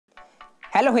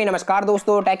Hello ही नमस्कार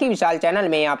दोस्तों, tacky विशाल channel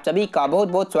में आप सभी का बहुत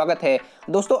बहुत स्वागत है।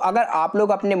 दोस्तों, अगर आप लोग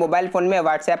अपने मोबाइल फ़ोन में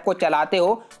व्हाट्सएप को चलाते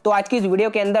हो तो आज की इस वीडियो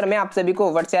के अंदर मैं आप सभी को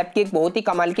व्हाट्सएप की एक बहुत ही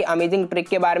कमाल की अमेजिंग ट्रिक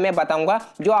के बारे में बताऊंगा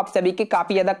जो आप सभी के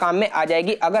काफ़ी ज़्यादा काम में आ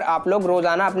जाएगी अगर आप लोग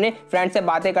रोज़ाना अपने फ्रेंड से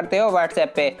बातें करते हो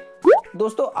व्हाट्सएप पे।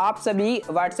 दोस्तों, आप सभी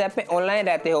व्हाट्सएप पे ऑनलाइन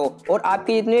रहते हो और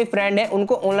आपके जितने भी फ्रेंड हैं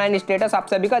उनको ऑनलाइन स्टेटस आप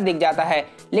सभी का दिख जाता है।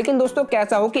 लेकिन दोस्तों,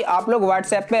 कैसा हो कि आप लोग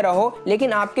व्हाट्सएप पे रहो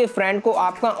लेकिन आपके फ्रेंड को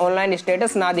आपका ऑनलाइन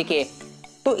स्टेटस ना दिखे।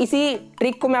 तो इसी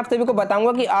ट्रिक को मैं आप सभी को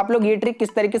बताऊंगा कि आप लोग ये ट्रिक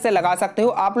किस तरीके से लगा सकते हो।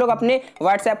 आप लोग अपने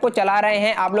व्हाट्सएप को चला रहे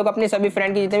हैं, आप लोग अपने सभी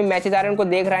फ्रेंड के जितने भी मैसेज आ रहे हैं उनको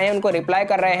देख रहे हैं, उनको रिप्लाई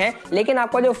कर रहे हैं, लेकिन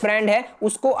आपका जो फ्रेंड है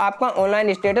उसको आपका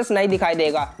ऑनलाइन स्टेटस नहीं दिखाई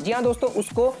देगा। जी हाँ दोस्तों,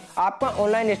 उसको आपका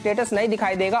ऑनलाइन स्टेटस नहीं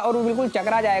दिखाई देगा और वो बिल्कुल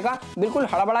चकरा जाएगा, बिल्कुल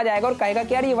हड़बड़ा जाएगा और कहेगा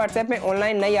कि यार ये व्हाट्सएप में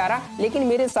ऑनलाइन नहीं आ रहा लेकिन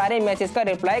मेरे सारे मैसेज का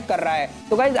रिप्लाई कर रहा है।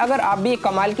 तो गाइस, अगर आप भी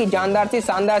कमाल की जानदार सी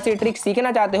शानदार सी ट्रिक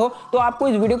सीखना चाहते हो तो आपको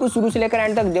इस वीडियो को शुरू से लेकर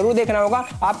एंड तक जरूर देखना होगा।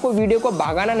 आपको वीडियो को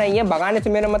भागाना नहीं है, भागाने से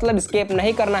मेरा मतलब स्किप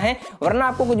नहीं करना है, वरना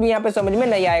आपको कुछ भी यहाँ पे समझ में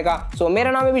नहीं आएगा। सो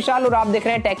मेरा नाम है विशाल और आप देख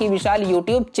रहे हैं टेकी विशाल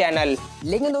यूट्यूब चैनल।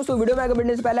 लेकिन दोस्तों, वीडियो में आगे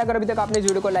बढ़ने से पहले अगर अभी तक आपने इस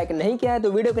वीडियो को लाइक नहीं किया है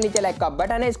तो वीडियो के नीचे लाइक का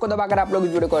बटन है, इसको दबाकर आप लोग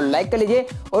इस वीडियो को लाइक कर लीजिए।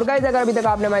 और गाइस, अगर अभी तक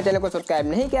आपने हमारे चैनल को सब्सक्राइब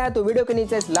नहीं किया है तो वीडियो के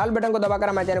नीचे इस लाल बटन को दबाकर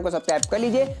हमारे चैनल को सब्सक्राइब कर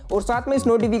लीजिए और साथ में इस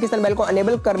नोटिफिकेशन बेल को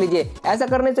अनेबल कर लीजिए। ऐसा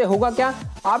करने से होगा क्या,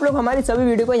 आप लोग हमारी सभी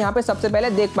वीडियो को यहाँ पे सबसे पहले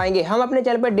देख पाएंगे। हम अपने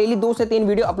चैनल पर डेली 2 से 3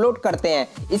 वीडियो अपलोड करते हैं।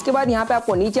 इसके बाद यहाँ पे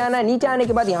आपको नीचे आना है, नीचे आने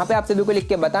के बाद यहाँ पे आप सभी को लिख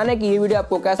के बताना है कि ये वीडियो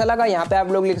आपको कैसा लगा। यहाँ पे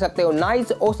आप लोग लिख सकते हो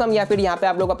नाइस, ऑसम या फिर यहाँ पे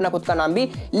आप लोग अपना खुद का नाम भी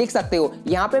लिख सकते हो।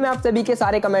 यहाँ पे मैं आप सभी के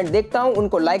सारे कमेंट देखता हूँ,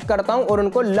 उनको लाइक करता हूँ और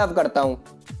उनको लव करता हूँ।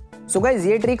 सो गाइस,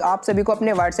 ये ट्रिक आप सभी को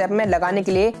अपने व्हाट्सएप में लगाने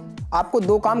के लिए आपको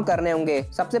 2 काम करने होंगे।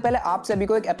 सबसे पहले आप सभी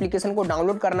को एक एप्लीकेशन को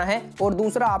डाउनलोड करना है और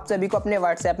दूसरा आप सभी को अपने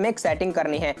व्हाट्सएप में एक सेटिंग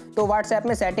करनी है। तो व्हाट्सएप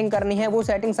में सेटिंग करनी है, वो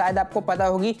सेटिंग शायद आपको पता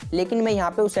होगी लेकिन मैं यहाँ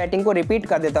पे उस सेटिंग को रिपीट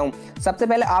कर देता हूँ। सबसे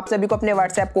पहले आप सभी को अपने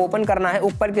व्हाट्सएप को ओपन करना है,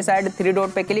 ऊपर की साइड 3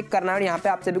 डॉट पे क्लिक करना है और यहाँ पे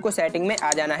आप सभी को सेटिंग में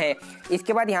आ जाना है।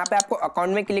 इसके बाद यहाँ पे आपको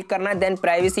अकाउंट में क्लिक करना है, देन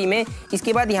प्राइवेसी में।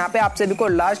 इसके बाद यहाँ पे आप सभी को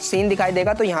लास्ट सीन दिखाई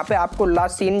देगा, तो यहाँ पे आपको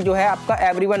लास्ट सीन जो है आपका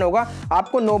एवरीवन होगा,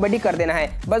 आपको नोबडी कर देना है।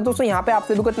 बस दोस्तों, यहाँ पे आप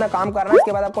सभी को इतना काम करना है।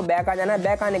 इसके बाद आपको बैक आ जाना है।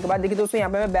 बैक आने के बाद देखिए दोस्तों,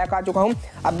 यहाँ पे मैं बैक आ चुका हूँ।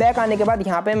 अब बैक आने के बाद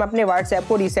यहाँ पे मैं अपने व्हाट्सएप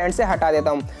को रिसेंट से हटा देता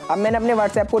हूँ। अब मैंने अपने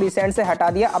व्हाट्सएप को रिसेंट से हटा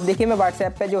दिया। अब देखिए मैं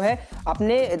व्हाट्सएप पे जो है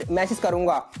अपने मैसेज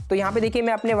करूंगा, तो यहाँ पे देखिए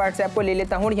मैं अपने व्हाट्सएप को ले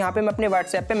लेता हूँ और यहाँ पे मैं अपने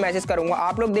व्हाट्सएप पे मैसेज करूंगा।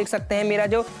 आप लोग देख सकते हैं मेरा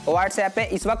जो व्हाट्सएप है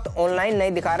इस वक्त ऑनलाइन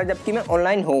नहीं दिखा रहा जबकि मैं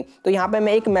ऑनलाइन हूँ। तो यहाँ पे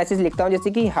मैं एक मैसेज लिखता हूँ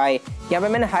जैसे कि हाय। यहाँ पे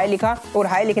मैंने हाय लिखा और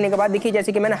हाय लिखने के बाद देखिए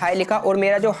जैसे कि मैंने हाय लिखा और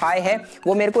मेरा जो हाय है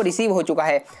वो मेरे को रिसीव हो चुका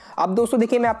है। अब दोस्तों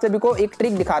देखिए मैं आप सभी को एक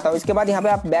ट्रिक दिखाता हूँ। इसके बाद यहाँ पे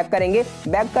आप बैक करेंगे।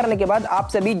 बैक करने के बाद आप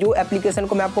सभी जो एप्लीकेशन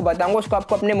को मैं आपको बताऊंगा उसको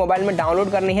आपको अपने मोबाइल में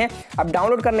डाउनलोड करनी है। अब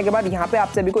डाउनलोड करने के बाद यहाँ पे आप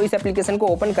सभी को इस एप्लीकेशन को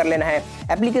ओपन कर लेना है।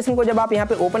 एप्लीकेशन को जब आप यहाँ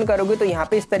पे ओपन करोगे तो यहाँ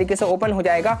पे इस तरीके से ओपन हो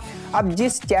जाएगा। अब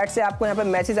जिस चैट से आपको यहाँ पे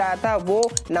मैसेज आया था वो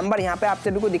नंबर यहाँ पे आप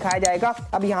सभी को दिखाया जाएगा।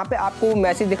 अब यहाँ पे आपको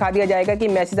मैसेज दिखा दिया जाएगा कि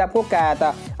मैसेज आपको क्या आया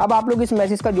था। अब आप लोग इस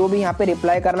मैसेज का जो भी यहाँ पे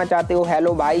रिप्लाई करना चाहते हो,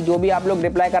 हेलो भाई, जो भी आप लोग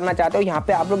रिप्लाई करना चाहते हो, यहाँ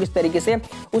पे आप लोग इस तरीके से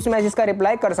उस मैसेज का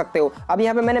रिप्लाई कर सकते हो। अब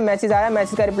यहाँ पे मैंने मैसेज आया,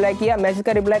 मैसेज का रिप्लाई किया। मैसेज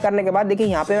का रिप्लाई करने के बाद देखिए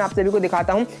यहाँ पे मैं आप सभी को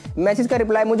दिखाता हूँ, मैसेज का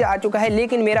रिप्लाई मुझे आ चुका है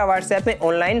लेकिन मेरा व्हाट्सएप में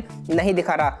ऑनलाइन नहीं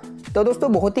दिखा रहा। तो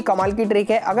दोस्तों, बहुत ही कमाल की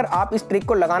ट्रिक है। अगर आप इस ट्रिक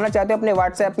को लगाना चाहते हो अपने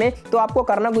व्हाट्सएप में तो आपको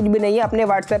करना कुछ भी नहीं है। अपने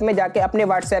व्हाट्सएप में जाके अपने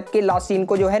व्हाट्सएप के लास्ट सीन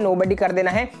को जो है नोबडी कर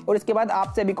देना है और इसके बाद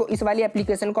आप सभी को इस वाली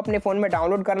एप्लीकेशन को अपने फोन में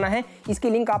डाउनलोड करना है। इसकी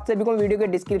लिंक आप सभी को वीडियो के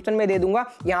डिस्क्रिप्शन में दे दूंगा।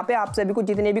 यहाँ पे आप सभी को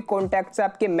जितने भी कॉन्टैक्ट से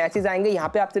आपके मैसेज आएंगे यहाँ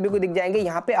पे आप सभी को दिख जाएंगे।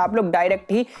 यहाँ पे आप लोग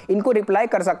डायरेक्ट ही इनको रिप्लाई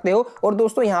कर सकते हो। और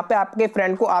दोस्तों, यहाँ पे आपके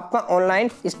फ्रेंड को आपका ऑनलाइन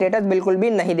स्टेटस बिल्कुल भी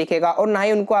नहीं दिखेगा और ना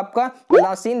ही उनको आपका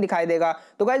लास्ट सीन दिखाई देगा।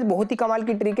 तो गाइस, बहुत ही कमाल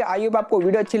की ट्रिक है। आई होप आपको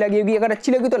वीडियो अच्छी लगी होगी। अगर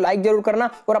अच्छी लगी तो लाइक जरूर करना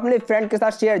और अपने फ्रेंड के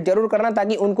साथ शेयर जरूर करना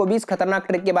ताकि उनको भी इस खतरनाक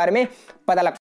ट्रिक के बारे में पता लगे।